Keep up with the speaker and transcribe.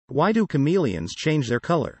Why do chameleons change their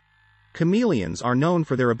color? Chameleons are known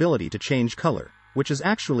for their ability to change color, which is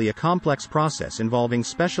actually a complex process involving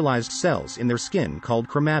specialized cells in their skin called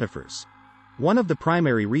chromatophores. One of the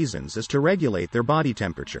primary reasons is to regulate their body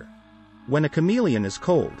temperature. When a chameleon is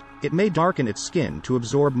cold, it may darken its skin to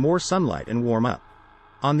absorb more sunlight and warm up.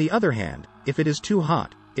 On the other hand, if it is too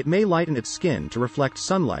hot, it may lighten its skin to reflect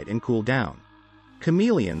sunlight and cool down.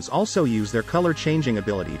 Chameleons also use their color-changing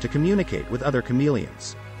ability to communicate with other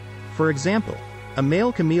chameleons. For example, a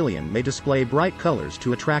male chameleon may display bright colors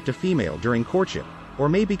to attract a female during courtship, or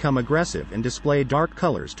may become aggressive and display dark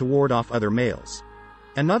colors to ward off other males.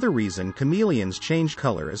 Another reason chameleons change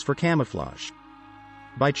color is for camouflage.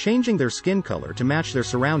 By changing their skin color to match their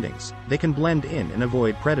surroundings, they can blend in and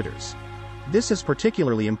avoid predators. This is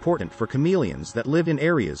particularly important for chameleons that live in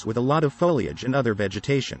areas with a lot of foliage and other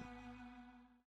vegetation.